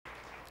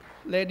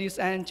Ladies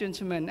and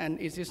gentlemen, and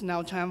it is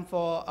now time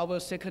for our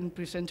second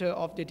presenter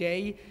of the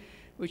day,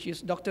 which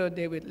is Dr.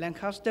 David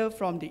Lancaster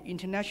from the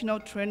International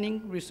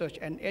Training, Research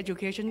and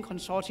Education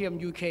Consortium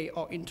UK,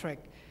 or INTRAC,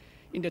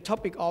 in the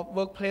topic of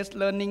workplace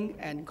learning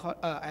and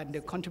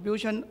the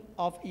contribution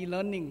of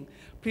e-learning.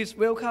 Please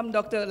welcome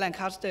Dr.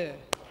 Lancaster.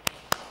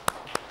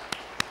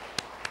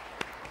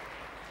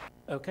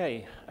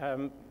 Okay,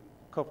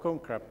 Khop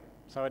krap,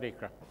 Sawadee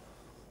krap.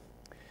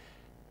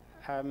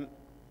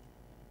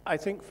 I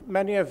think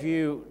many of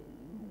you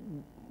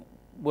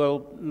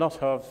will not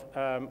have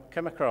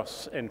come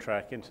across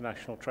INTRAC,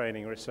 International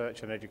Training,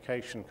 Research and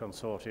Education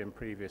Consortium,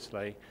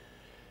 previously.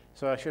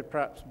 So I should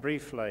perhaps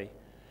briefly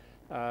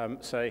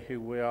say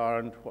who we are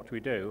and what we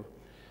do.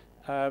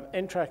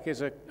 INTRAC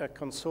is a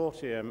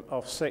consortium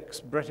of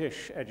 6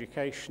 British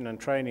education and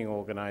training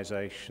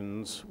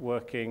organisations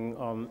working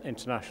on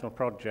international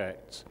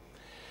projects.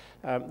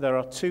 There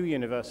are 2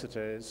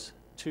 universities,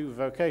 2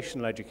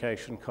 vocational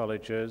education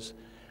colleges,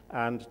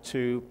 and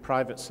 2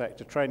 private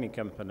sector training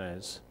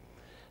companies.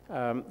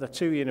 The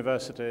 2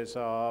 universities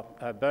are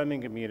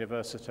Birmingham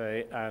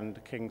University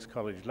and King's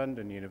College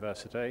London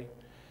University,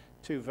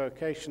 2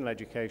 vocational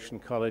education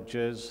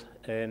colleges,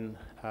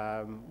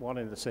 one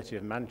in the city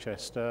of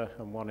Manchester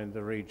and one in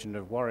the region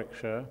of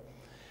Warwickshire,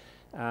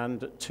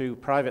 and 2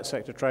 private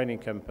sector training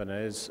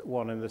companies,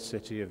 one in the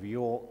city of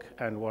York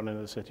and one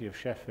in the city of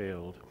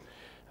Sheffield,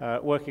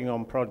 working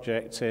on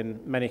projects in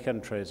many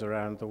countries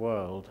around the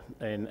world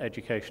in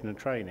education and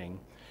training.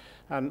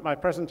 And my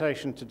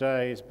presentation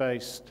today is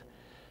based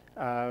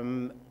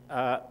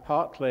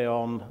partly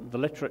on the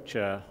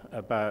literature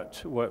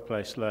about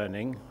workplace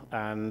learning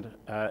and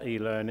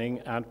e-learning,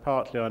 and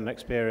partly on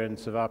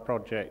experience of our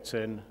projects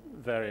in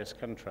various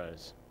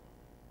countries.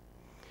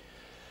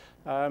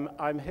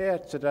 I'm here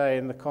today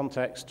in the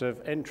context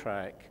of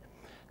INTRAC,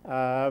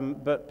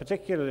 but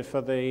particularly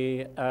for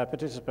the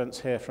participants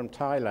here from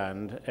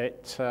Thailand,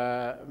 it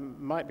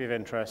might be of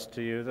interest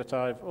to you that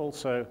I've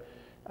also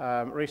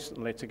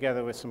recently,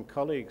 together with some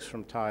colleagues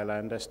from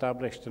Thailand,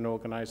 established an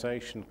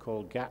organisation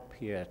called Gap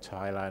Year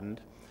Thailand,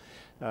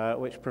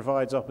 which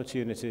provides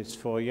opportunities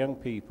for young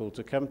people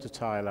to come to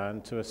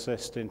Thailand to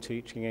assist in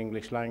teaching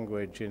English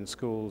language in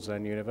schools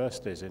and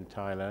universities in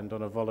Thailand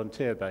on a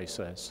volunteer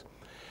basis.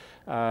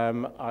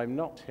 I'm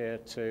not here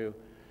to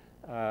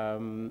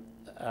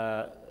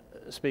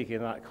speak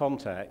in that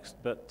context,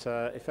 but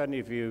if any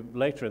of you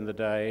later in the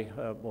day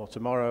or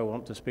tomorrow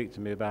want to speak to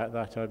me about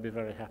that, I'd be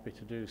very happy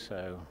to do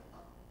so.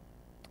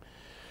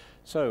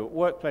 So,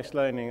 workplace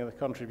learning and the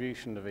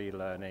contribution of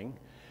e-learning.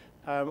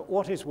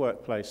 What is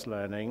workplace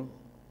learning?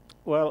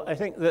 Well, I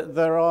think that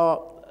there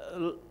are,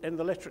 in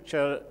the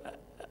literature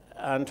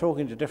and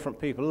talking to different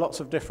people,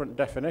 lots of different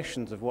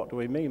definitions of what do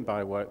we mean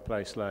by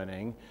workplace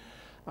learning.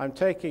 I'm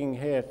taking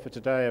here for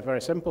today a very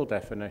simple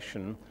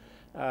definition.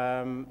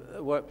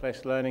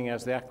 Workplace learning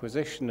as the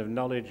acquisition of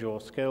knowledge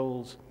or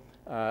skills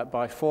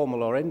by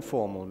formal or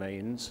informal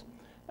means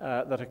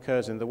that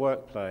occurs in the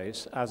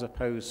workplace, as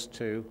opposed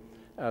to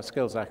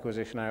skills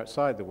acquisition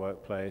outside the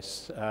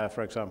workplace,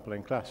 for example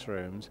in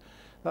classrooms.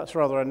 That's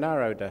rather a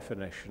narrow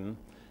definition,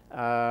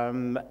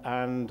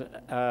 and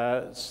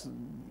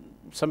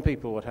some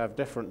people would have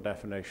different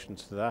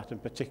definitions to that,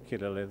 and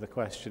particularly the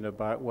question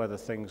about whether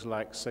things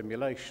like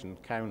simulation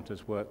count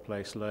as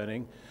workplace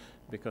learning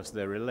because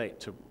they relate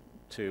to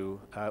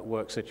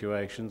work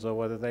situations, or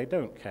whether they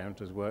don't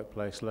count as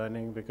workplace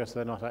learning because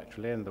they're not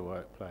actually in the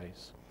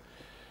workplace.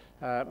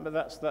 But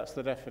that's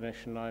the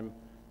definition I'm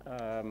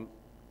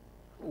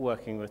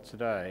working with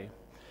today.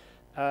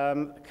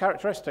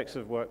 Characteristics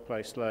of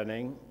workplace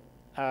learning.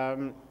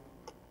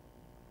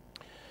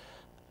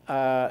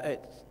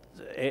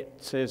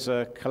 It is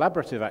a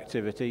collaborative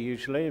activity,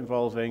 usually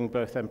involving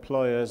both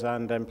employers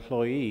and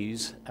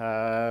employees,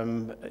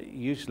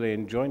 usually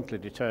in jointly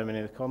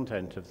determining the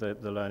content of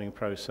the learning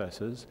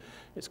processes.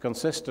 It's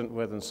consistent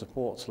with and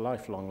supports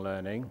lifelong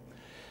learning.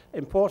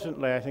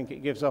 Importantly, I think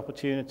it gives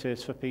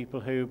opportunities for people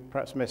who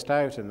perhaps missed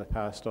out in the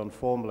past on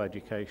formal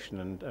education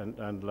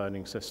and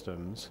learning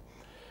systems.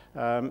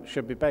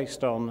 Should be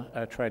based on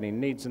training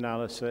needs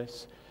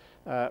analysis,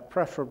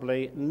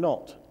 preferably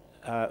not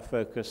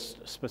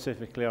focused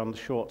specifically on the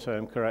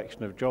short-term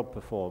correction of job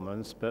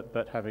performance,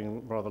 but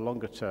having rather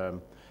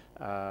longer-term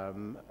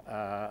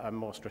and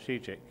more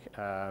strategic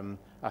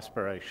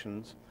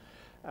aspirations.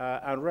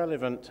 And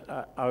relevant,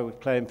 I would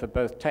claim, for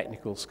both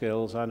technical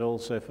skills and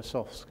also for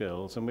soft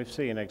skills. And we've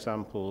seen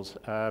examples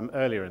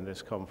earlier in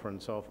this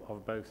conference of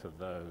both of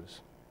those.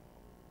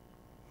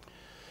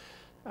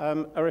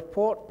 A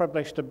report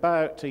published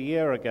about a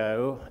year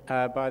ago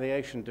by the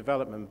Asian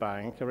Development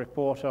Bank, a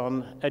report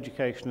on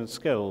education and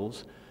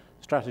skills,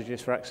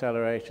 strategies for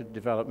accelerated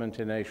development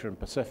in Asia and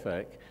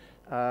Pacific,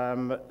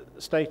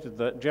 stated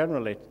that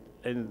generally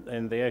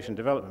in the Asian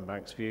Development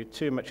Bank's view,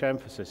 too much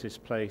emphasis is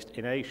placed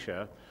in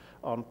Asia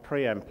on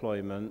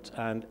pre-employment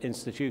and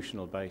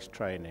institutional-based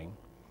training.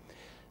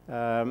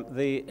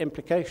 The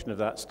implication of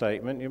that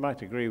statement, you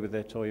might agree with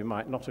it or you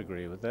might not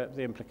agree with it,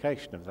 the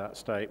implication of that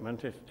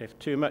statement, if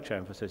too much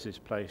emphasis is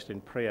placed in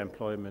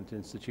pre-employment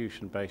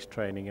institution-based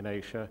training in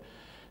Asia,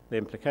 the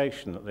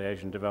implication that the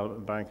Asian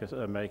Development Bank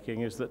are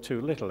making is that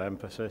too little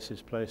emphasis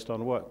is placed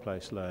on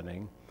workplace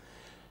learning.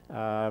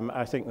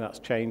 I think that's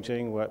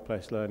changing.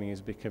 Workplace learning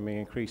is becoming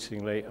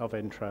increasingly of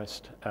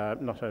interest,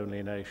 not only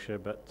in Asia,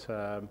 but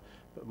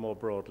more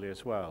broadly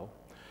as well.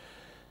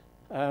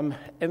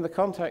 In the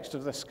context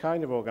of this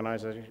kind of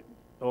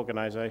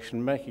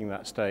organisation making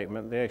that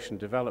statement, the Asian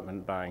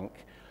Development Bank,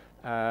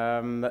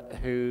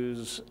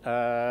 whose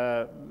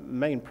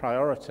main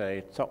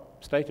priority,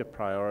 top stated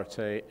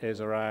priority, is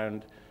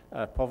around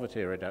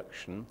poverty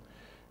reduction,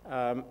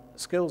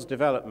 skills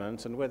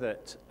development, and with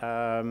it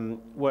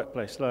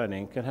workplace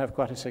learning, can have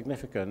quite a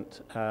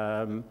significant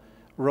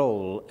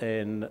role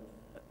in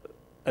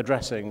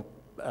addressing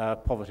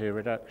poverty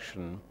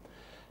reduction.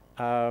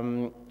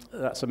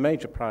 That's a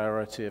major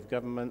priority of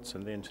governments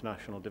and the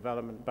international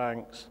development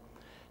banks.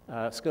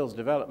 Skills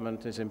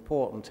development is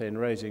important in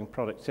raising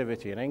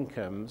productivity and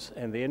incomes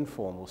in the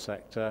informal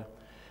sector,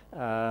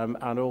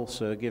 and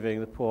also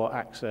giving the poor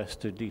access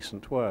to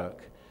decent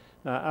work.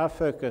 Now, our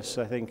focus,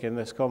 I think, in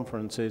this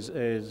conference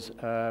is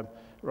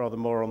rather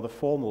more on the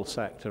formal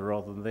sector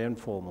rather than the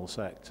informal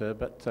sector,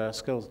 but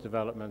skills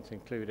development,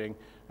 including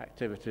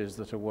activities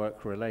that are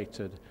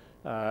work-related,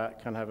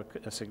 can have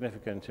a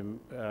significant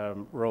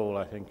role,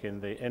 I think, in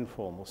the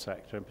informal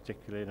sector, and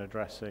particularly in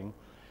addressing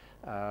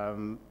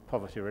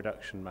poverty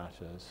reduction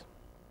matters.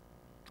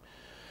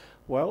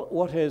 Well,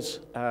 what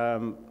is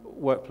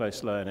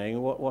workplace learning?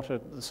 What are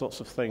the sorts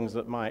of things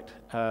that might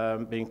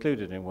be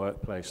included in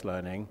workplace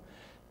learning?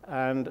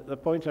 And the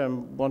point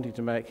I'm wanting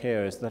to make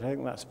here is that I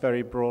think that's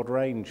very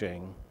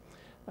broad-ranging.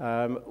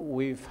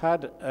 We've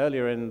had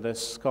earlier in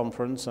this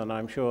conference, and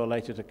I'm sure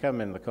later to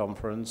come in the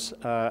conference,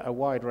 a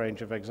wide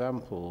range of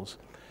examples.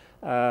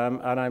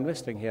 And I'm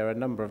listing here a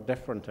number of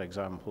different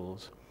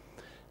examples.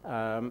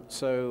 For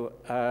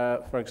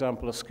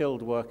example, a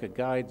skilled worker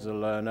guides a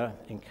learner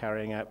in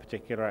carrying out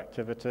particular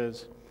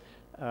activities.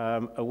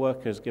 A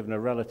worker is given a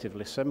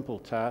relatively simple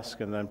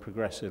task and then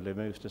progressively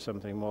moves to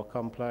something more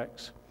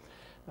complex.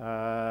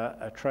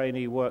 A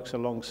trainee works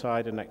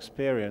alongside an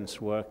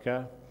experienced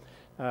worker.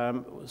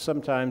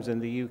 Sometimes in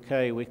the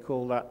UK we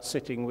call that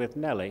sitting with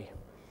Nellie.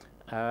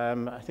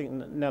 I think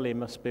Nellie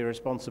must be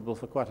responsible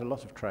for quite a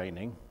lot of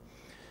training.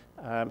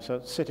 So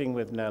sitting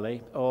with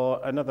Nellie, or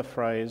another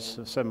phrase,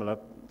 a similar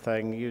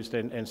thing used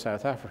in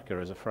South Africa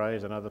as a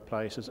phrase and other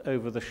places,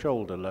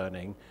 over-the-shoulder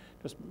learning,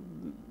 just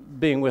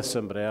being with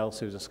somebody else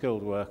who's a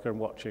skilled worker and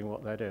watching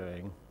what they're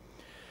doing.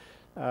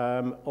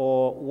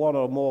 Or one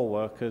or more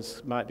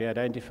workers might be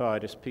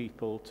identified as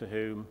people to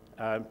whom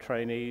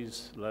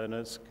trainees,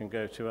 learners can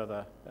go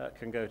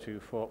to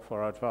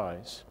for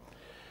advice.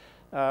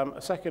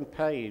 A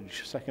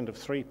second of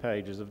 3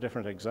 pages of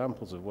different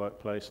examples of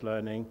workplace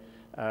learning.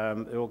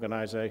 The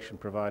organisation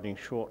providing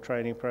short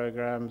training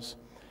programs.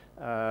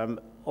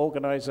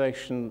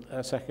 Organisation,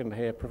 second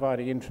here,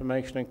 providing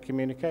information and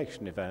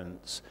communication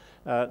events.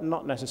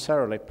 Not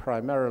necessarily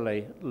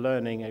primarily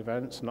learning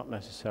events, not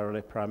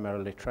necessarily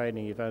primarily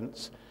training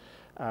events,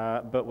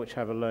 but which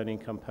have a learning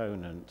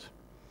component.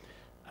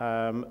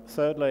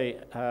 Thirdly,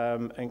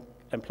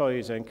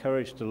 employees are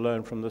encouraged to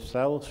learn from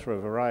themselves through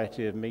a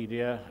variety of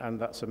media, and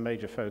that's a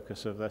major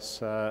focus of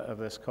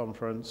this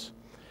conference.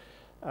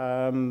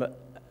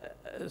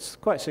 It's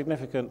quite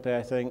significantly,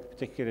 I think,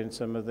 particularly in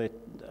some of the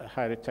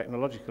highly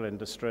technological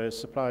industries,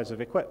 suppliers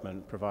of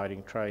equipment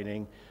providing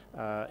training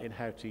in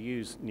how to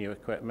use new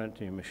equipment,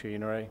 new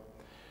machinery.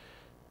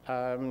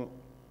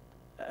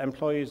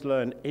 Employees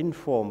learn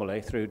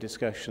informally through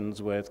discussions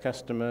with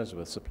customers,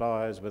 with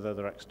suppliers, with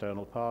other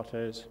external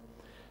parties.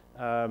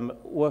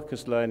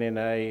 Workers learn in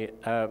a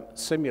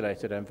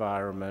simulated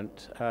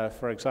environment.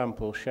 For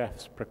example,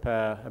 chefs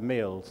prepare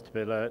meals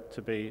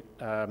to be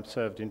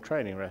served in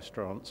training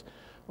restaurants,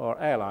 or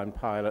airline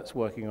pilots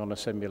working on a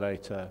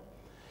simulator.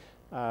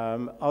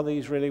 Are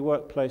these really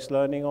workplace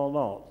learning or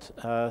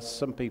not?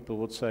 Some people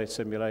would say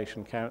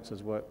simulation counts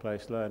as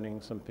workplace learning.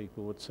 Some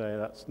people would say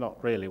that's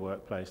not really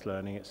workplace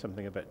learning, it's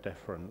something a bit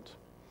different.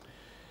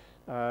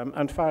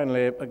 And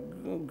finally,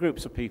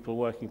 groups of people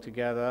working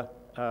together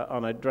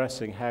on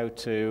addressing how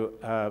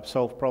to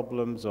solve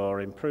problems or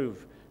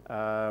improve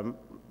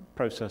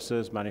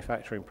processes,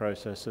 manufacturing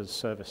processes,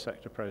 service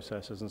sector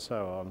processes, and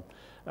so on,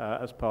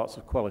 as parts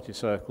of quality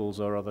circles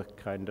or other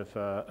kind of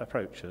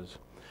approaches.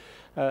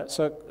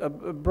 So a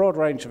broad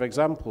range of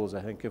examples,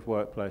 I think, of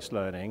workplace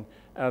learning.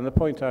 And the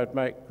point I would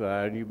make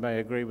there, and you may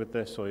agree with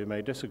this or you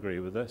may disagree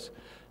with this,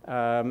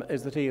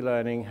 is that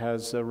e-learning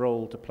has a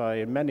role to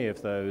play in many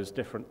of those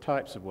different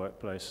types of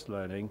workplace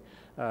learning,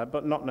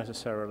 but not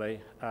necessarily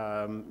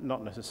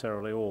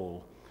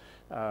all.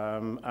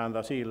 And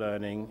that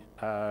e-learning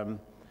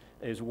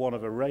is one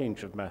of a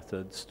range of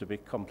methods to be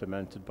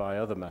complemented by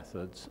other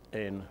methods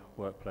in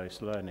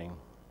workplace learning.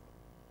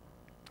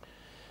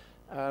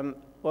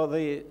 Well,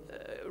 the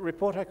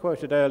report I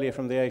quoted earlier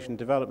from the Asian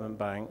Development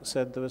Bank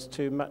said there was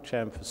too much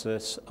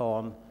emphasis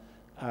on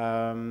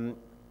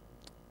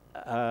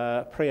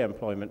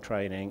pre-employment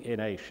training in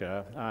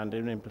Asia and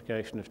an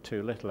implication of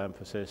too little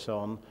emphasis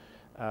on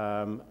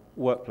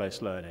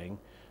workplace learning.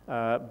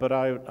 But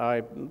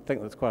I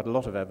think there's quite a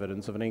lot of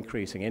evidence of an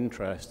increasing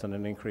interest and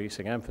an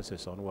increasing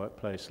emphasis on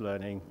workplace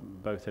learning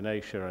both in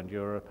Asia and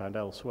Europe and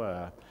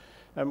elsewhere.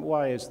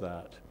 Why is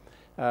that?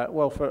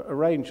 Well, for a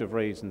range of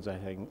reasons, I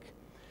think.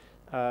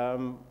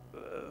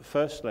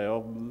 Firstly,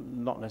 or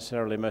not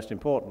necessarily most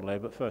importantly,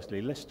 but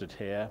firstly listed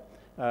here,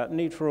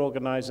 need for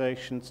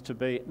organisations to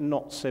be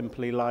not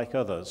simply like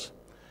others.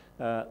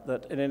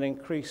 That in an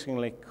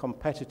increasingly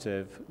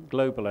competitive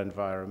global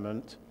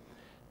environment,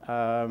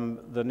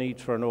 the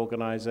need for an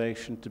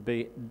organisation to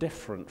be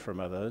different from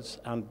others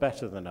and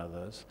better than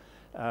others,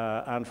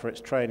 and for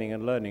its training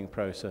and learning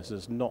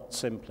processes not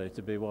simply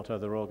to be what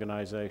other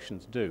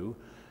organisations do,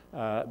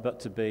 but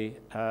to be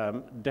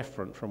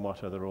different from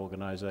what other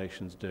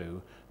organisations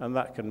do. And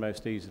that can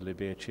most easily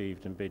be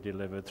achieved and be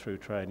delivered through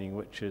training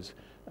which is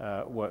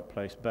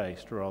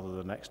workplace-based rather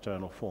than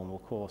external formal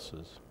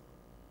courses.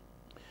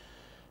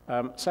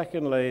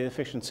 Secondly, the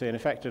efficiency and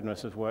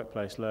effectiveness of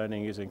workplace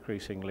learning is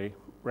increasingly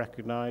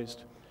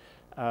recognised,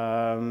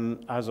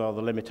 as are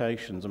the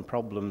limitations and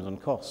problems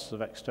and costs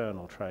of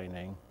external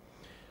training.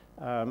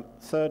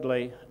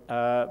 Thirdly,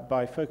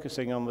 by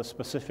focusing on the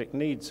specific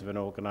needs of an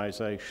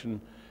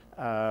organisation,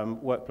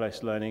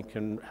 workplace learning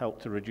can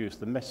help to reduce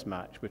the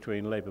mismatch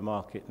between labour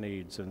market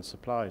needs and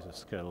supplies of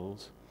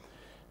skills.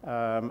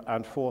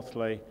 And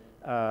fourthly,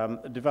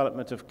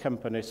 development of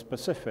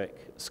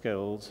company-specific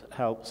skills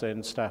helps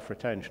in staff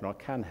retention, or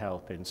can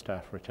help in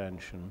staff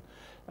retention.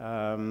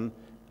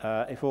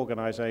 If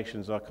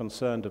organisations are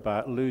concerned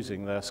about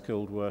losing their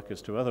skilled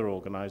workers to other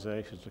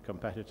organisations, to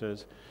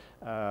competitors,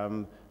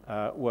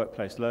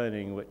 workplace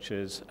learning, which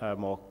is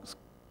more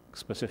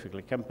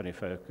specifically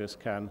company-focused,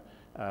 can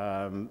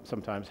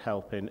sometimes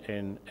help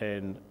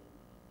in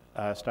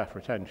staff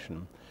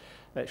retention.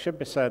 It should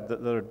be said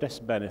that there are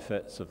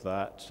disbenefits of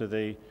that to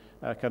the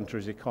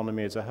country's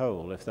economy as a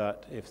whole. If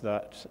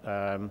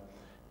that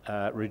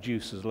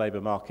reduces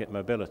labour market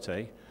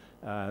mobility,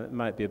 it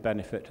might be a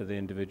benefit to the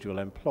individual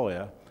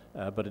employer,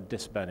 but a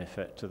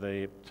disbenefit to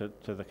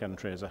the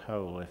country as a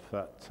whole if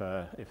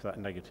that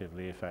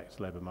negatively affects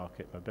labour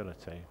market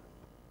mobility.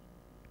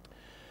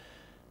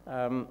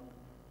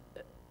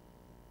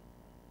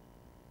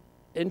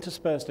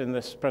 Interspersed in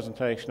this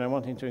presentation, I'm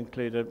wanting to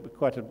include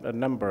quite a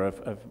number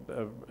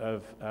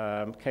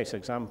of case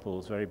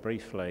examples, very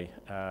briefly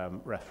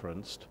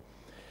referenced.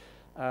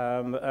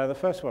 The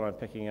first one I'm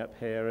picking up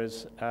here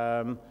is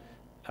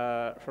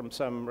from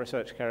some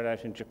research carried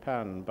out in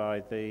Japan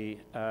by the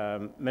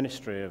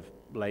Ministry of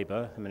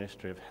Labour, the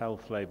Ministry of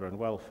Health, Labour and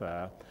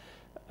Welfare,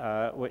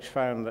 which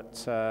found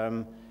that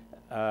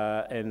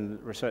in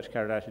research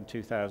carried out in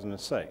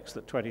 2006,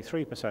 that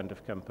 23%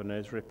 of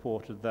companies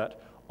reported that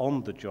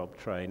on-the-job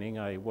training,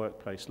 i.e.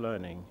 workplace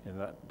learning in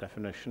that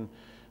definition,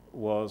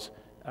 was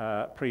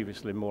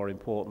previously more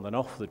important than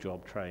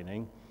off-the-job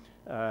training,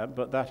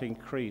 but that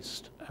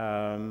increased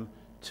to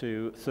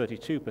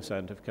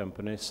 32% of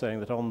companies saying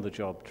that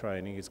on-the-job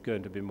training is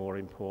going to be more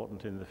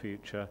important in the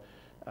future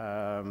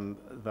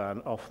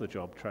than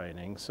off-the-job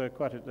training. So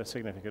quite a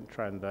significant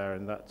trend there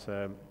in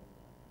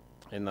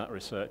that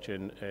research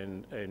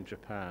in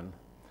Japan.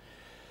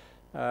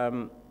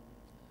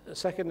 The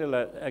second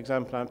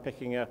example I'm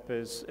picking up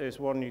is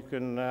one you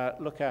can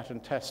look at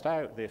and test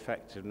out the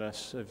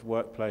effectiveness of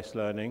workplace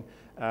learning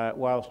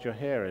whilst you're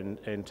here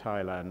in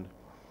Thailand.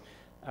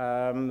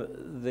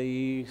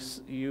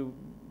 You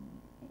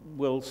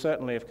will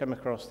certainly have come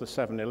across the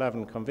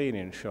 7-Eleven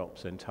convenience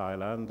shops in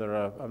Thailand. There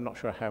are, I'm not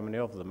sure how many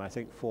of them, I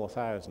think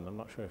 4,000. I'm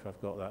not sure if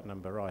I've got that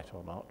number right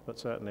or not, but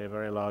certainly a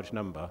very large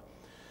number.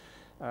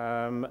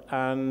 In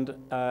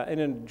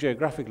a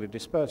geographically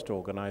dispersed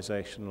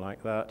organisation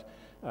like that,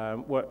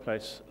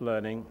 workplace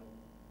learning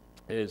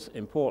is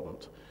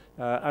important.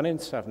 And in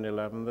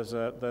 7-Eleven, there's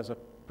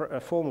a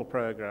formal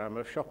programme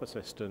of shop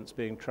assistants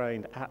being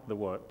trained at the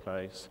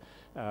workplace,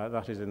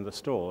 that is in the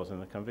stores, in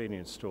the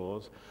convenience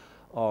stores,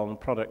 on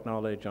product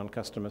knowledge, on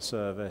customer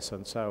service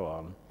and so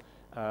on.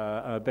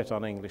 A bit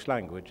on English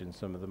language in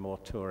some of the more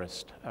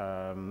tourist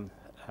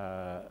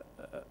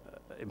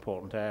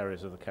important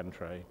areas of the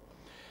country.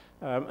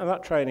 And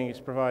that training is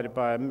provided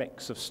by a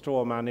mix of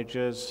store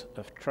managers,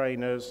 of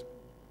trainers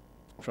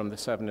from the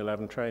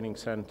 7-Eleven training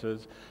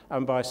centres,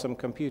 and by some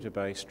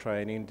computer-based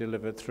training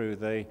delivered through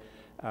the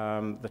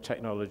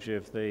technology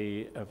of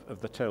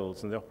the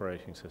tills and the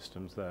operating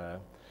systems there.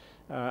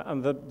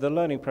 And the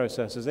learning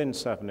processes in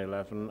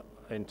 7-Eleven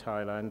in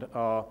Thailand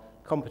are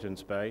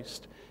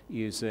competence-based,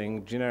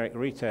 using generic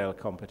retail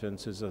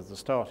competences as the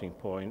starting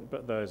point,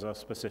 but those are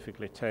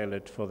specifically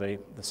tailored for the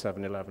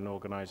 7-Eleven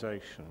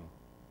organisation.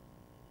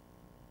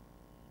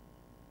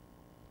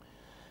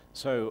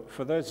 So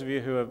for those of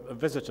you who are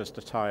visitors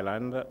to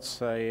Thailand,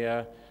 that's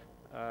a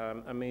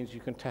means you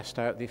can test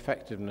out the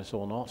effectiveness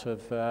or not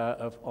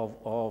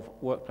of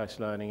workplace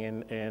learning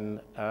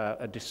in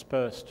a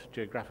dispersed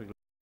geographically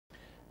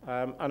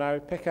And I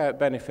would pick out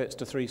benefits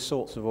to three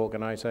sorts of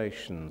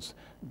organisations.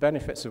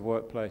 Benefits of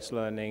workplace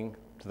learning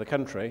to the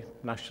country,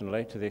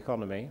 nationally, to the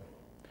economy.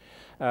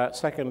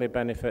 Secondly,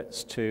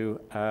 benefits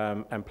to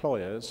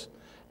employers.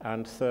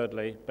 And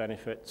thirdly,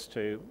 benefits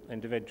to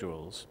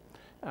individuals.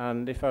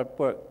 And if I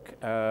work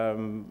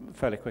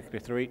fairly quickly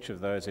through each of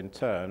those in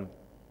turn,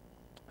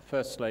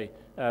 firstly,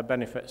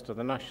 benefits to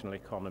the national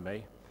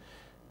economy.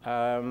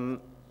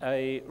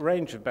 A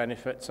range of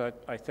benefits,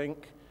 I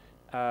think.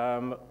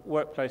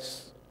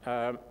 Workplace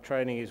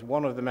training is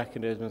one of the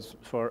mechanisms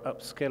for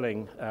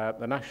upskilling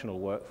the national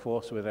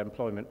workforce with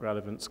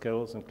employment-relevant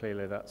skills, and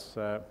clearly that's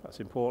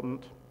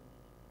important.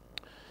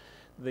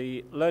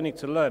 The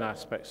learning-to-learn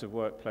aspects of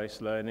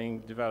workplace learning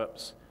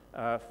develops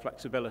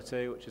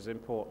flexibility, which is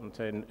important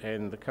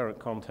in the current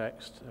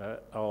context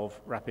of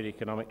rapid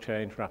economic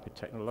change, rapid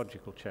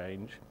technological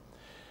change.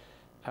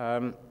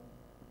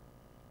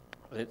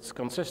 It's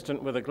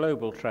consistent with a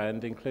global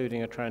trend,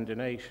 including a trend in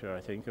Asia, I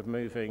think, of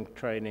moving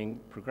training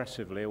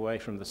progressively away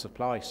from the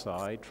supply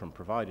side, from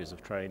providers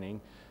of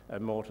training,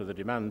 and more to the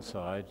demand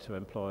side, to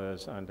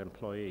employers and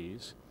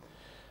employees.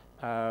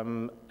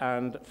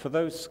 And for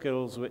those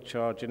skills which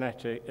are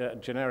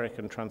generic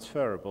and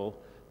transferable,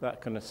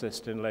 that can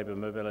assist in labour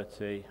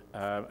mobility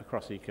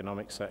across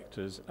economic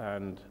sectors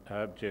and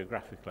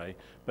geographically,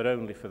 but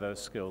only for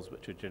those skills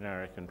which are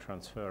generic and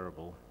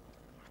transferable.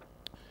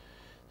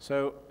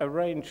 So a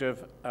range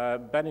of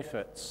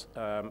benefits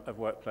of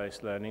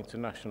workplace learning to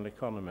national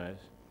economies.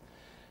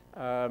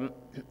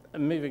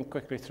 Moving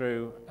quickly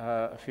through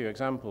a few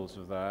examples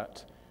of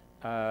that.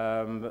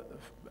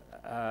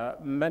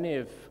 Many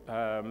of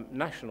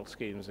national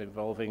schemes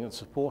involving and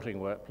supporting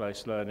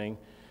workplace learning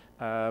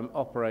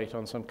operate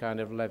on some kind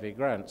of levy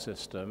grant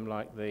system,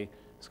 like the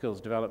Skills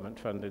Development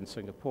Fund in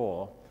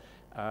Singapore,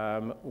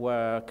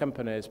 where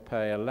companies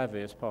pay a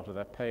levy as part of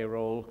their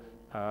payroll,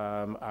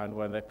 and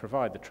when they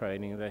provide the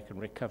training, they can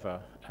recover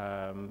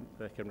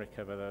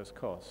those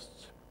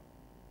costs.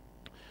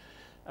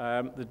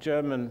 The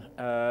German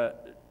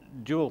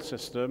dual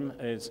system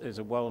is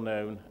a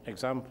well-known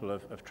example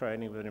of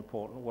training with an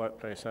important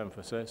workplace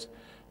emphasis.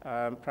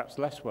 Perhaps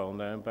less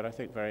well-known, but I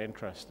think very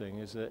interesting,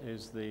 is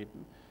the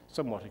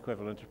somewhat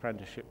equivalent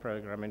apprenticeship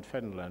program in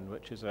Finland,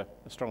 which is a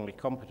strongly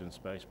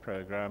competence-based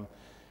program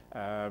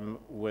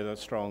with a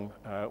strong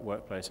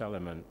workplace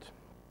element.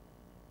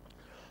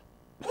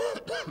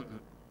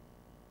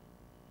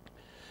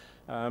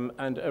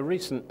 And a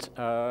recent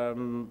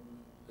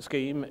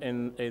scheme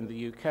in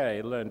the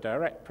UK, Learn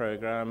Direct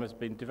program, has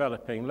been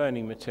developing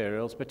learning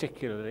materials,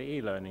 particularly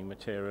e-learning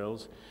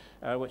materials,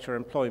 which are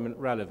employment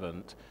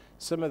relevant.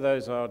 Some of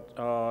those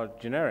are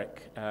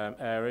generic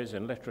areas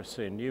in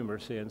literacy and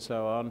numeracy and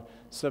so on.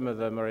 Some of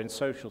them are in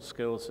social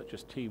skills such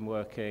as team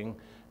working,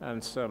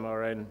 and some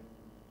are in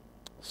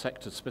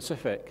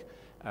sector-specific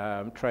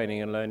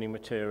training and learning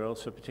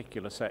materials for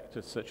particular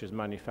sectors such as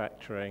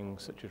manufacturing,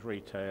 such as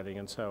retailing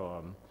and so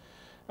on.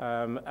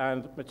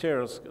 And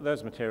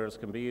those materials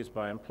can be used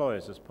by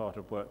employers as part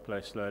of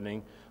workplace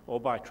learning,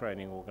 or by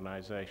training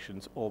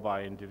organisations, or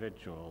by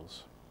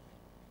individuals.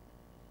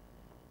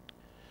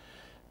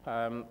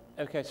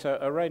 Okay, so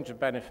a range of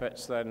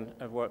benefits then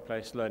of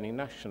workplace learning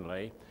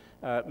nationally.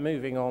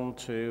 Moving on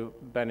to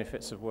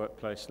benefits of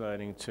workplace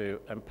learning to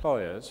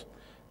employers.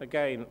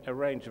 Again, a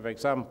range of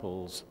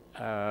examples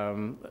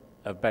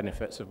of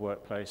benefits of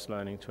workplace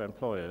learning to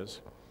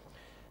employers.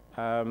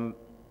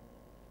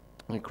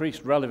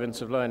 Increased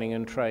relevance of learning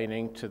and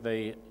training to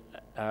the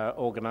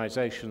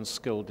organisation's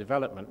skill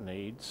development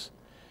needs.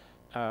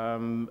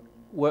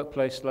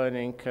 Workplace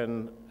learning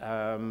can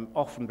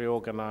often be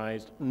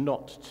organised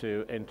not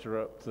to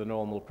interrupt the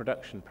normal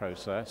production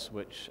process,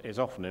 which is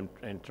often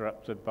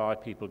interrupted by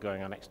people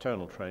going on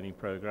external training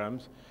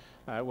programmes.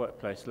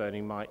 Workplace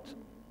learning might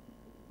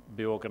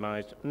be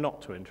organised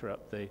not to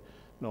interrupt the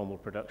normal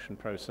production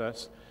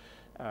process,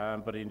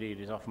 but indeed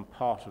is often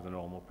part of the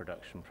normal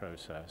production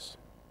process.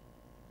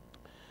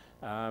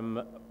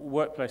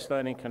 Workplace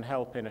learning can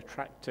help in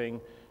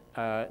attracting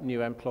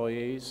new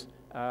employees,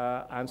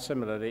 and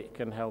similarly it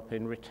can help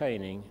in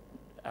retaining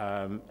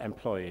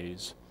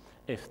employees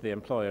if the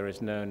employer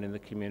is known in the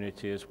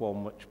community as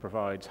one which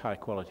provides high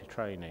quality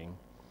training.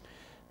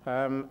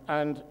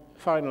 And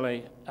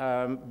finally,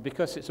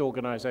 because it's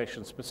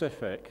organisation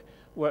specific,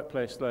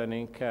 workplace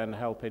learning can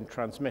help in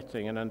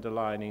transmitting and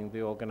underlining the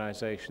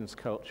organisation's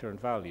culture and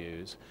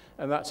values,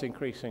 and that's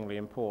increasingly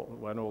important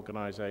when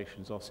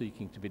organisations are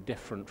seeking to be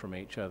different from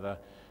each other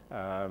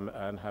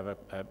and have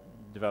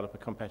develop a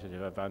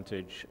competitive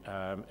advantage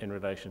in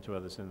relation to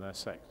others in their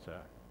sector.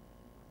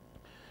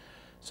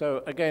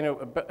 So again,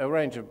 a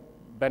range of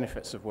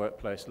benefits of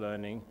workplace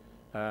learning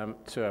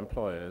to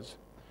employers.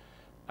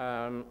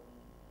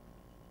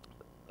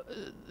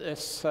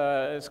 This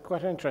is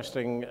quite an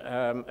interesting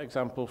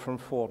example from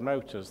Ford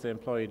Motors, the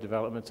Employee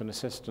Development and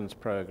Assistance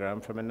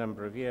Program from a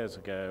number of years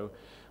ago,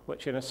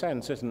 which in a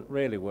sense isn't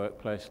really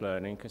workplace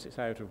learning because it's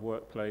out of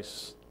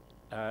workplace,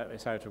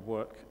 it's out of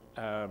work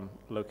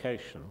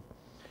location.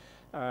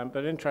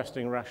 But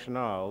interesting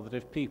rationale that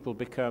if people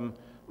become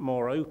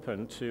more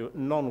open to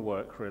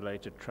non-work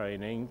related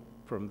training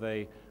from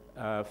the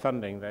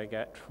funding they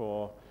get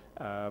for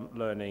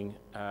learning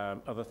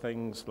other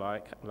things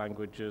like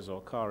languages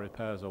or car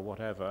repairs or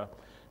whatever.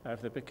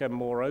 If they become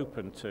more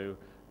open to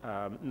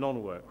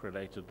non-work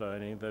related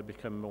learning, they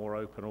become more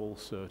open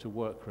also to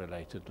work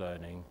related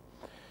learning.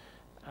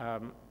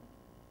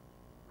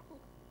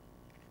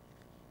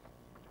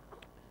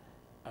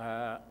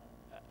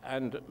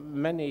 And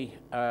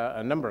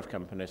a number of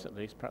companies at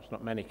least, perhaps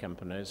not many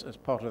companies, as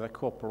part of their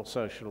corporate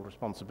social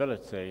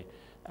responsibility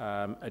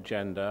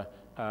agenda,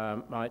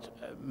 might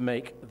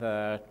make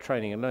their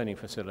training and learning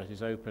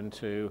facilities open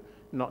to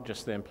not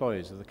just the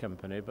employees of the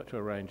company, but to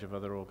a range of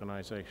other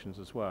organisations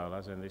as well,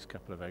 as in these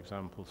couple of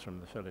examples from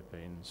the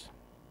Philippines.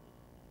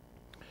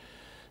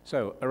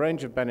 So, a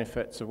range of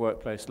benefits of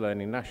workplace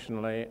learning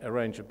nationally, a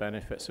range of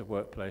benefits of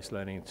workplace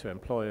learning to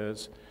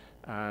employers,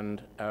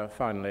 and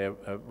finally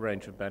a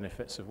range of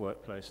benefits of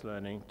workplace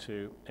learning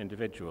to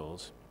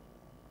individuals.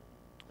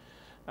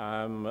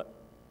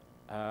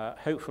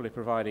 Hopefully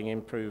providing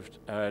improved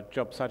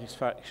job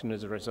satisfaction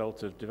as a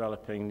result of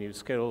developing new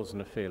skills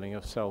and a feeling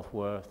of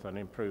self-worth and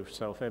improved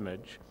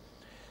self-image.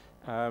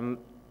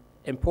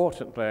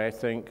 Importantly, I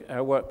think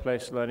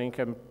workplace learning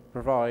can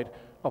provide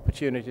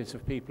opportunities for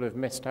people who've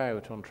missed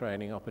out on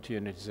training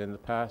opportunities in the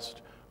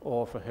past,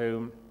 or for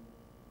whom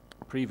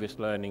previous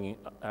learning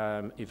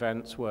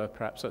events were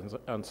perhaps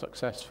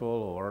unsuccessful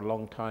or a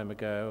long time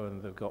ago,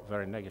 and they've got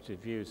very negative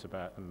views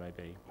about them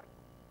maybe.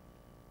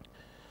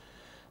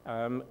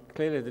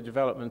 Clearly the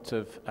development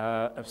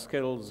of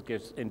skills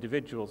gives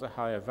individuals a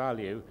higher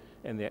value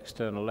in the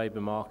external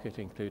labour market,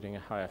 including a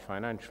higher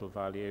financial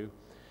value,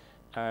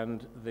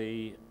 and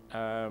the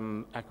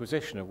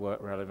acquisition of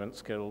work-relevant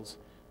skills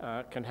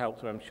can help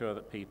to ensure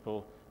that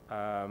people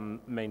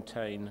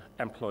maintain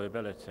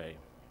employability.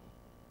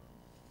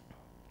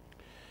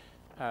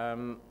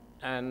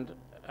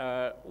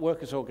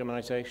 Workers'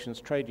 organisations,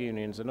 trade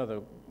unions and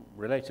other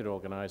related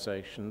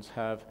organisations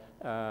have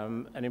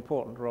an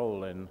important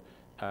role in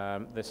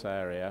this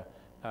area,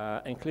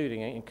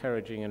 including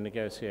encouraging and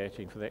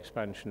negotiating for the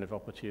expansion of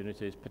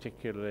opportunities,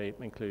 particularly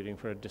including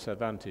for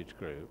disadvantaged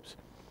groups.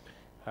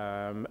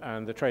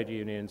 And the trade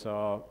unions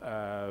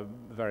are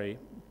very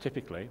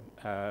typically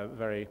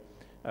very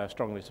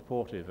strongly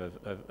supportive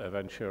of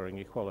ensuring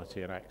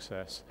equality and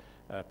access,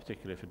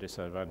 particularly for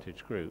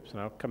disadvantaged groups.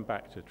 And I'll come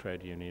back to the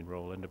trade union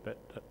role in a bit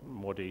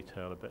more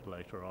detail a bit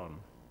later on.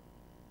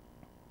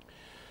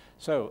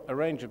 So, a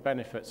range of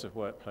benefits of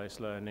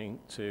workplace learning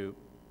to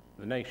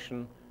the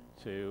nation,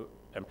 to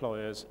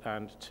employers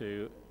and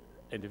to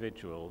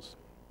individuals.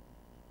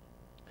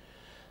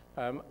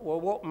 Well,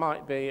 what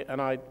might be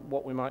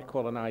what we might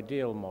call an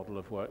ideal model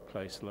of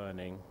workplace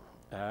learning?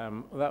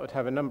 That would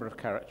have a number of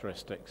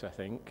characteristics, I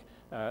think,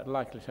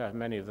 likely to have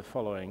many of the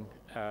following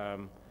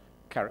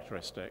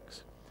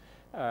characteristics.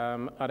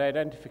 An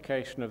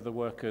identification of the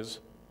workers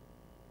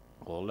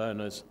or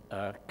learners'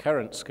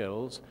 current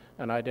skills,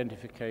 an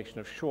identification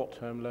of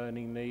short-term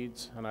learning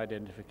needs, an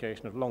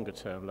identification of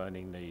longer-term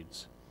learning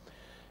needs.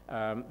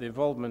 The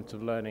involvement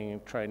of learning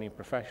and training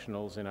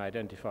professionals in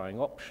identifying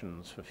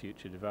options for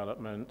future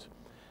development,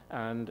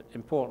 and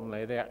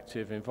importantly, the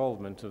active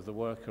involvement of the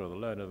worker or the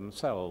learner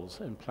themselves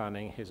in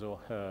planning his or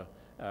her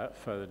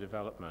further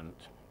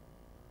development.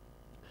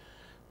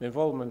 The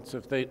involvement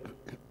of the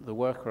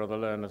worker or the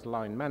learner's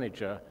line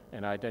manager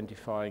in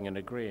identifying and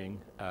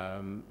agreeing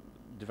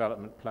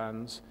development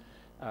plans,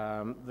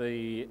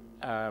 the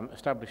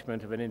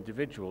establishment of an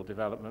individual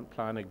development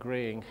plan,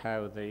 agreeing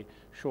how the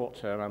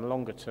short-term and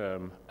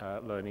longer-term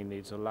learning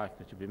needs are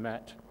likely to be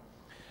met,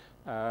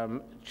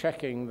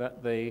 checking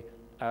that the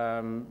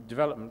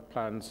development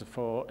plans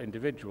for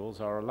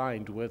individuals are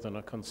aligned with and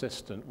are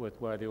consistent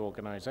with where the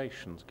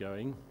organisation's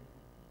going,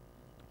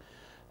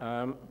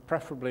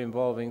 preferably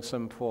involving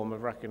some form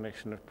of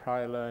recognition of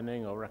prior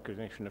learning or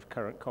recognition of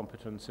current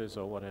competencies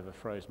or whatever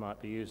phrase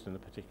might be used in the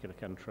particular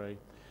country.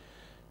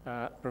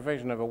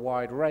 Provision of a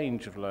wide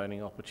range of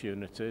learning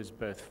opportunities,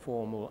 both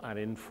formal and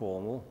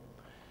informal.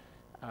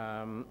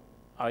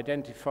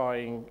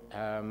 Identifying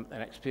an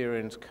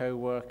experienced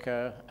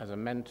co-worker as a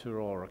mentor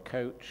or a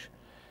coach.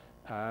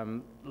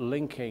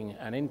 Linking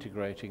and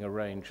integrating a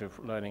range of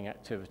learning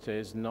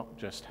activities, not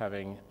just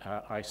having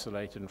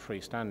isolated and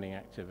freestanding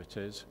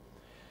activities.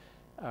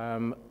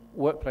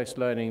 Workplace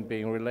learning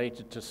being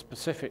related to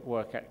specific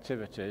work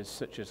activities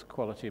such as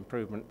quality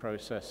improvement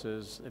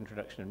processes,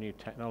 introduction of new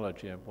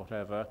technology and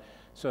whatever,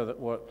 so that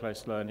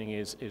workplace learning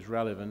is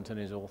relevant and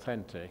is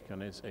authentic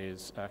and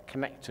is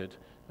connected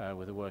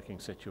with the working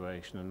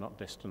situation and not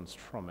distanced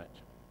from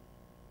it.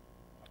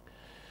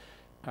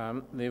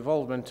 The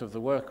involvement of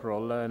the worker or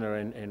learner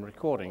in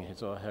recording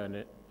his or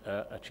her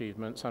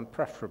achievements, and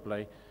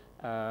preferably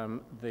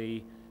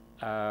the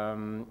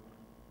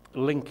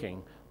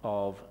linking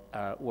of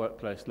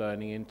workplace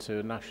learning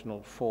into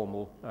national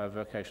formal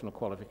vocational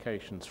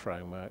qualifications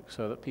framework,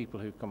 so that people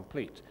who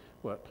complete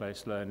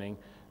workplace learning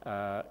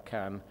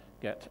can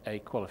get a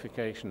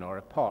qualification or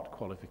a part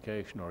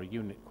qualification or a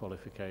unit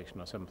qualification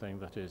or something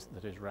that is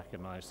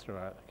recognised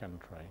throughout the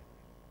country.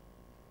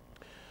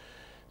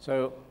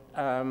 So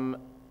an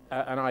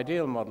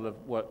ideal model of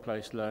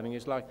workplace learning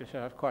is likely to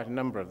have quite a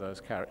number of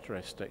those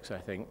characteristics, I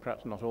think.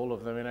 Perhaps not all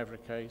of them in every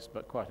case,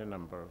 but quite a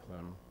number of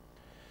them.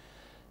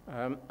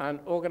 And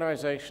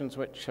organisations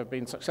which have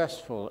been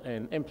successful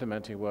in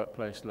implementing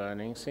workplace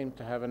learning seem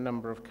to have a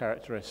number of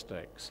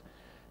characteristics.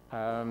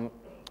 Firstly,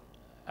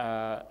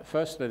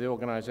 the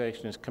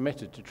organisation is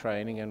committed to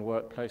training and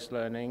workplace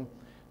learning,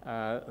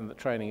 and that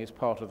training is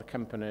part of the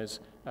company's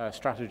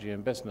strategy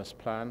and business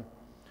plan.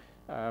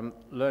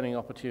 Learning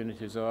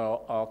opportunities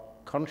are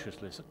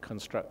consciously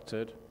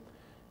constructed,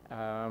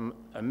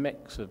 a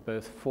mix of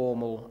both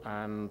formal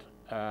and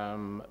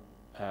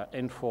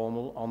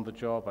informal,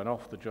 on-the-job and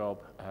off-the-job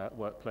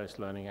workplace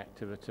learning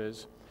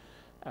activities,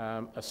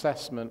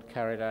 assessment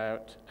carried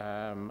out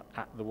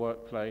at the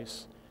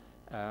workplace,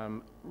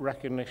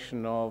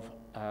 recognition of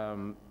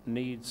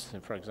needs,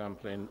 for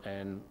example,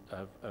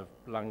 of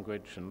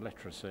language and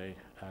literacy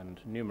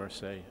and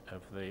numeracy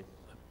of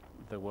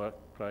the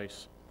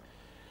workplace.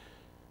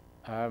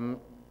 A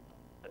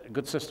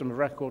good system of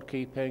record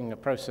keeping, a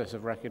process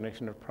of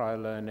recognition of prior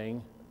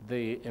learning,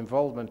 the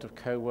involvement of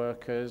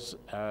co-workers,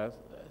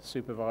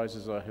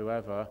 supervisors or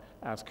whoever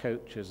as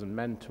coaches and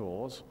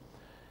mentors,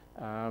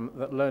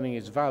 that learning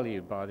is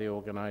valued by the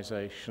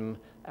organisation,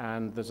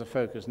 and there's a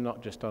focus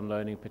not just on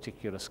learning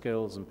particular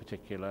skills and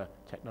particular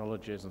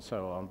technologies and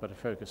so on, but a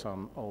focus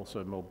on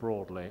also more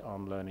broadly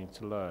on learning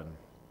to learn.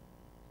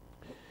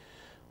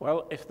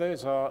 Well, if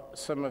those are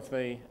some of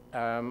the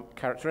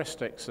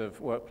characteristics of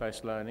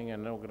workplace learning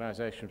and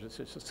organisations that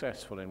are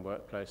successful in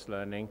workplace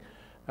learning,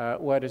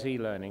 where does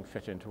e-learning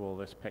fit into all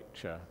this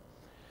picture?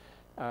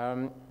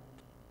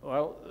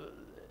 Well,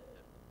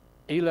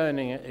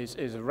 e-learning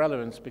is of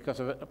relevance because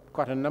of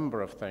quite a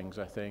number of things,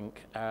 I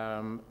think,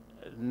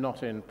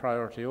 not in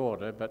priority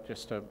order, but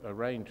just a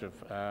range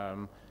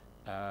of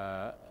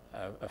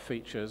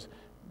features,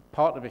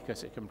 partly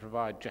because it can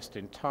provide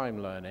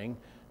just-in-time learning,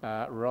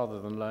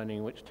 rather than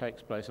learning which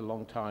takes place a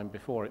long time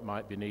before it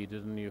might be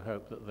needed, and you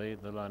hope that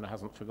the learner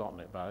hasn't forgotten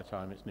it by the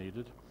time it's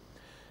needed.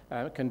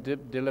 It can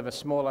deliver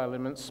small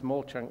elements,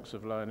 small chunks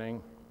of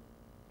learning.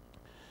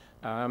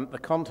 The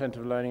content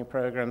of learning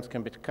programs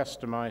can be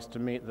customized to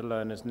meet the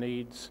learner's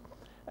needs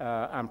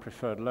and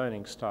preferred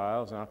learning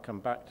styles, and I'll come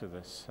back to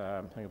this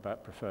thing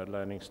about preferred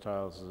learning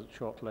styles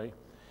shortly.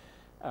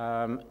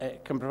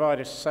 It can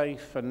provide a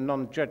safe and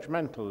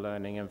non-judgmental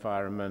learning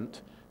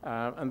environment,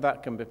 and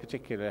that can be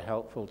particularly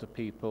helpful to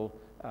people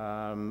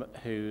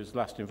whose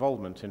last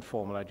involvement in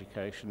formal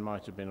education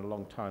might have been a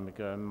long time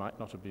ago and might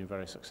not have been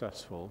very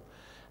successful.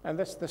 And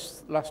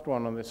this last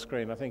one on this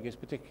screen, I think, is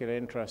particularly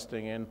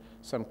interesting in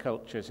some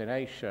cultures in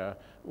Asia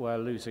where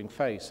losing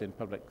face in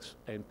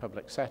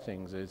public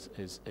settings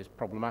is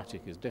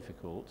problematic, is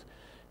difficult.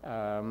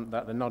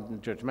 That the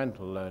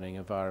non-judgmental learning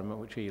environment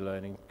which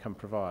e-learning can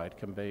provide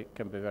can be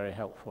very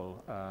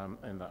helpful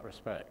in that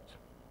respect.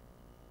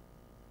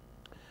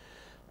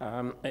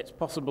 It's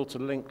possible to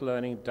link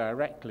learning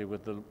directly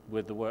with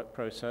the work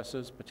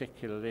processes,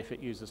 particularly if it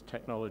uses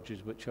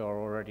technologies which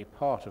are already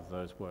part of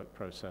those work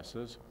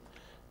processes.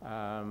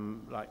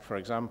 Like, for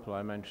example,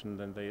 I mentioned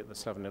in the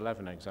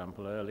 7-Eleven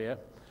example earlier,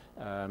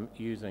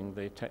 using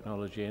the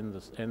technology in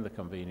the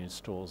convenience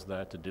stores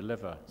there to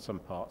deliver some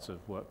parts of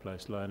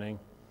workplace learning.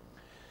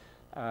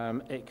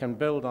 It can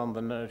build on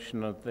the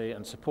notion of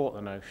and support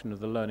the notion of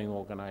the learning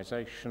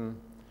organisation.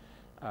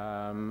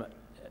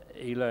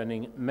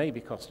 E-learning may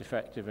be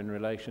cost-effective in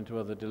relation to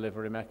other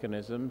delivery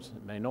mechanisms.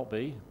 It may not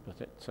be,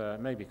 but it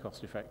may be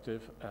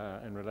cost-effective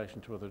in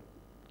relation to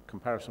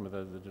comparison with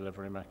other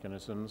delivery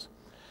mechanisms.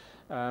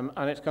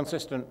 And it's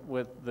consistent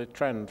with the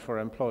trend for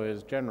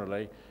employers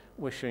generally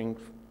wishing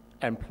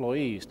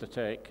employees to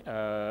take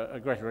a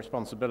greater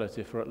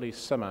responsibility for at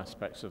least some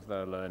aspects of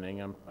their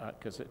learning,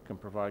 because it can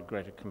provide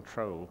greater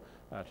control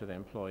to the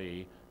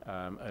employee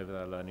over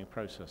their learning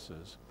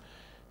processes.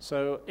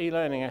 So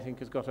e-learning, I think,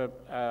 has got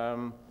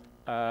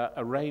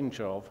a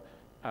range of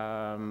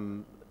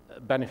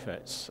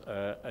benefits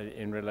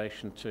in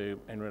relation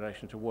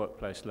to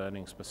workplace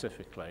learning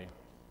specifically.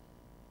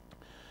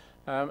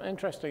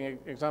 Interesting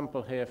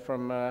example here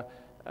from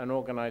an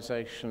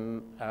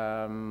organisation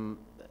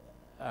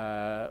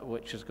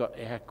which has got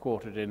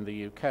headquartered in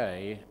the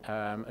UK,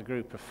 a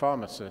group of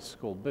pharmacists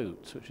called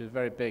Boots, which is a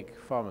very big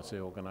pharmacy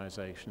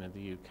organisation in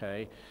the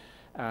UK,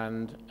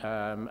 and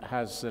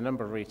has a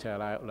number of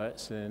retail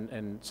outlets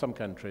in some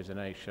countries in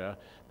Asia,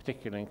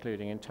 particularly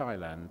including in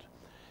Thailand.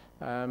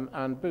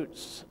 And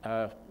Boots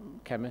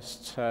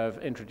chemists have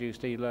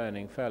introduced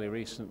e-learning fairly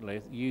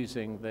recently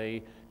using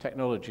the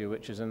technology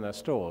which is in their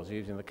stores,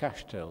 using the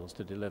cash tills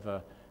to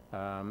deliver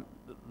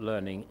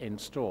learning in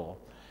store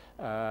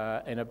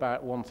in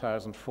about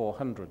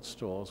 1,400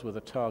 stores with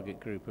a target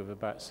group of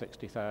about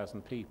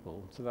 60,000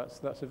 people. So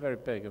that's a very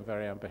big and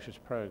very ambitious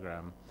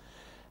program.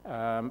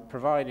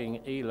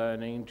 Providing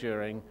e-learning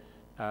during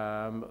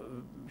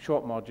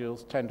short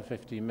modules, 10 to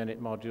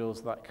 15-minute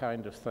modules, that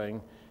kind of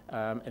thing,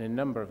 in a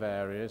number of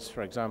areas,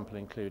 for example,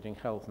 including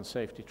health and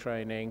safety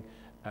training,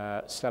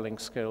 selling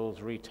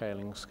skills,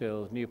 retailing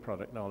skills, new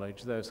product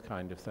knowledge, those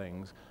kind of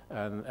things.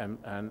 And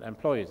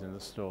employees in the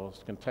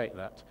stores can take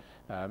that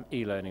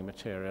e-learning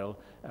material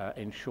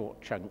in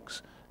short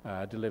chunks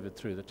delivered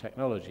through the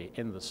technology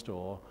in the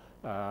store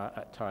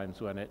at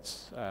times when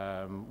it's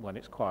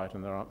quiet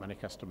and there aren't many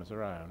customers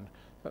around.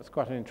 That's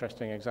quite an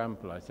interesting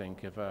example, I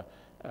think, of a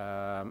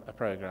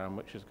program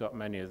which has got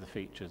many of the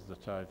features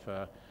that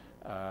I've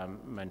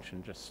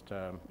mentioned just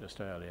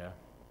earlier.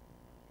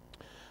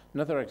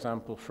 Another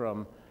example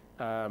from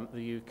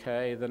the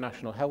UK, the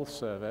National Health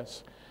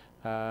Service.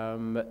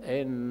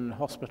 In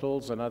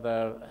hospitals and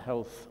other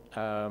health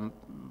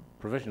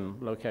provision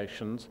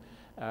locations,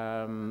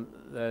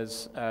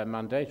 there's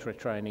mandatory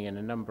training in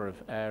a number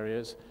of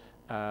areas,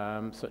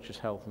 such as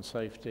health and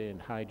safety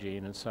and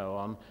hygiene and so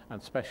on,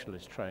 and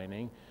specialist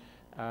training.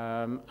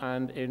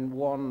 And in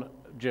one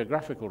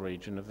geographical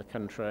region of the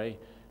country,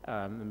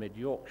 the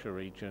Mid-Yorkshire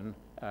region,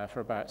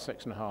 for about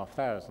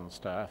 6,500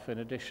 staff, in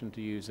addition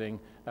to using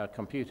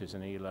computers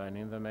in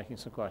e-learning, they're making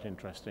some quite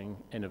interesting,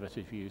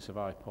 innovative use of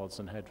iPods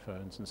and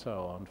headphones and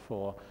so on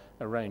for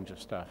a range of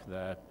staff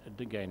there,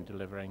 again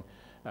delivering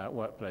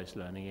workplace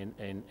learning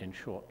in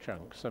short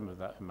chunks, some of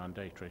that for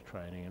mandatory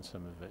training and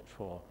some of it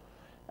for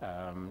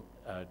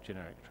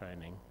generic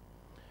training.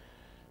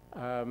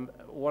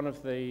 One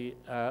of the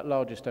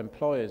largest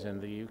employers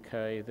in the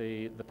UK,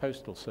 the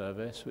Postal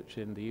Service, which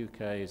in the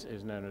UK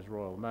is known as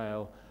Royal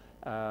Mail,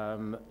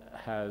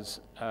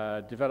 has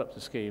developed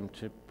a scheme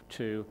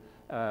to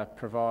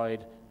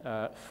provide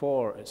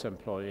for its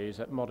employees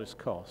at modest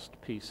cost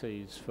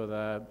PCs for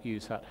their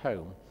use at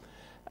home.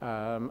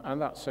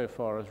 And that so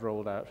far has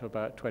rolled out to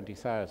about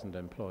 20,000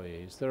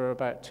 employees. There are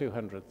about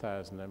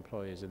 200,000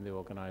 employees in the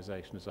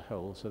organisation as a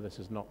whole, so this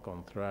has not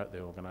gone throughout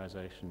the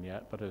organisation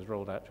yet, but has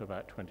rolled out to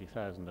about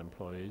 20,000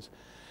 employees.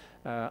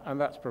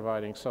 And that's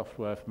providing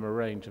software from a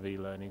range of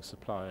e-learning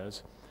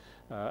suppliers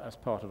as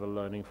part of a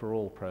Learning for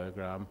All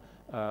programme,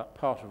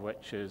 part of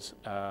which is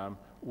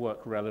work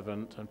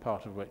relevant and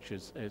part of which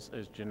is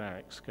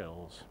generic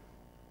skills.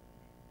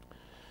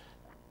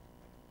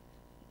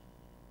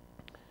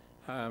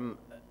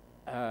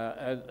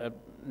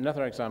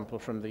 Another example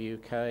from the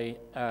UK,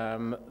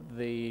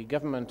 the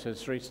government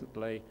has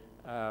recently,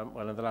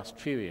 well in the last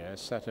few years,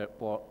 set up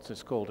what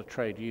is called a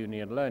trade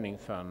union learning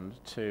fund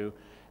to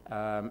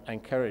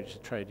encourage the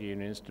trade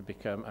unions to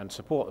become, and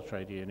support the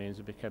trade unions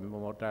to become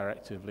more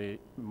directly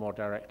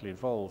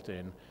involved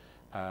in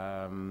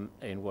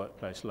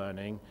workplace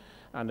learning.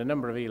 And a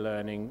number of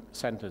e-learning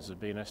centres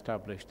have been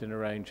established in a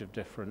range of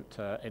different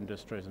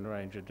industries and a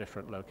range of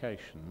different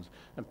locations.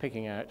 And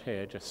picking out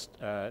here just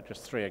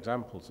three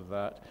examples of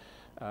that.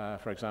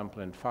 For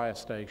example, in fire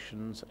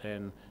stations,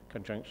 in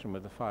conjunction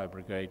with the fire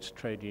brigades,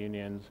 trade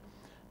unions,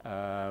 in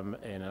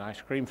an ice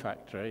cream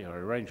factory, or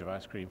a range of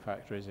ice cream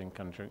factories in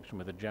conjunction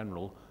with a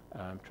general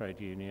trade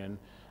union,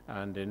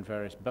 and in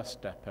various bus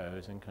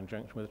depots in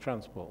conjunction with the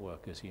Transport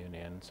Workers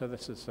Union. So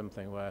this is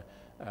something where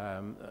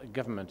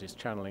government is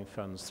channeling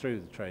funds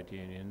through the trade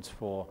unions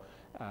for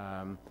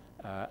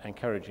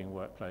encouraging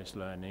workplace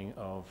learning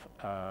of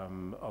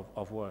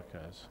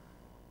workers.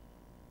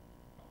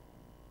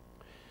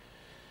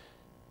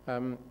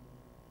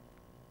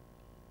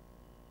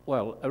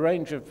 Well, a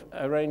range of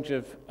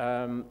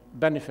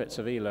benefits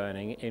of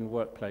e-learning in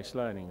workplace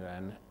learning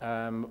then.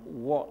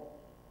 What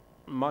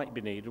might be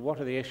needed? What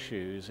are the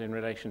issues in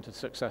relation to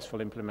successful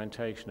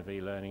implementation of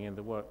e-learning in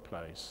the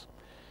workplace?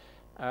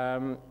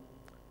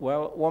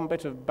 Well, one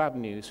bit of bad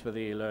news for the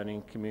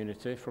e-learning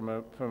community from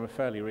a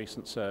fairly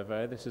recent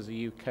survey. This is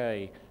a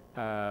UK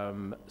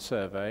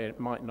survey. It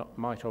might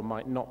or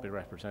might not be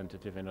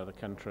representative in other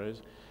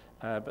countries.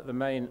 But the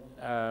main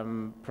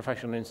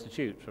professional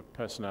institute for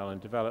personnel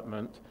and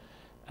development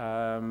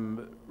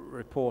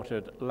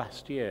reported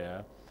last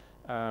year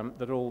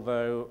that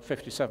although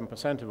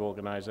 57% of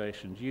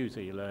organisations use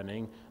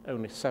e-learning,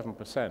 only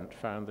 7%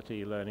 found that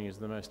e-learning is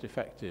the most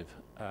effective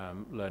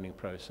learning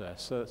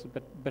process. So it's a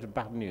bit of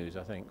bad news,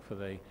 I think, for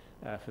the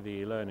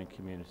e-learning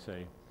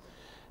community.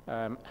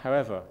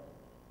 However,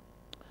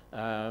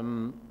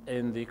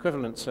 in the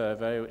equivalent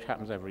survey, which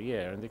happens every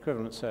year, in the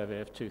equivalent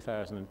survey of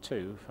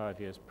 2002,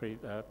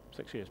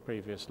 6 years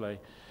previously,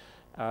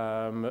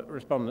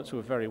 respondents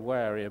were very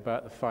wary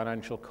about the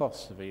financial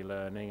costs of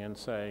e-learning and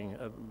saying,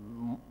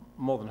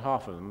 more than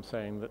half of them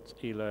saying that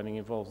e-learning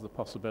involves the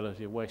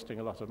possibility of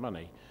wasting a lot of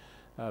money.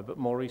 But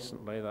more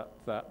recently,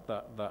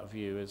 that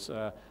view is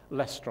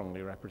less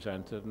strongly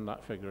represented, and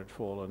that figure had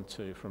fallen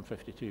from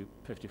 54%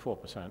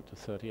 to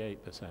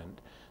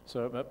 38%.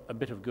 So a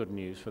bit of good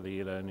news for the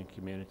e-learning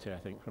community, I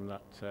think, from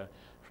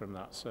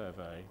that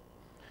survey.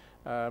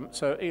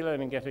 So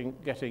e-learning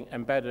getting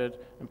embedded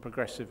and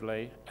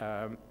progressively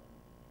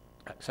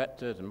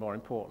accepted, and more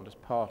important, as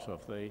part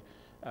of the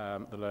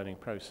learning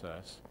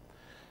process.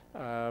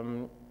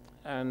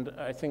 And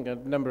I think a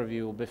number of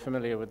you will be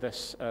familiar with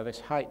this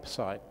hype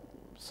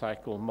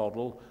cycle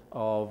model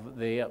of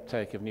the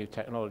uptake of new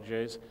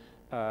technologies.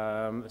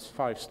 This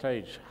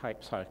 5-stage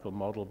hype cycle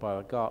model by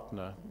the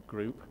Gartner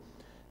group.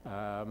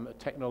 A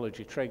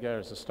technology trigger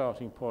as a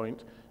starting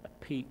point, a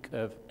peak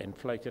of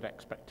inflated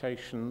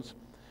expectations,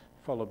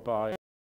 followed by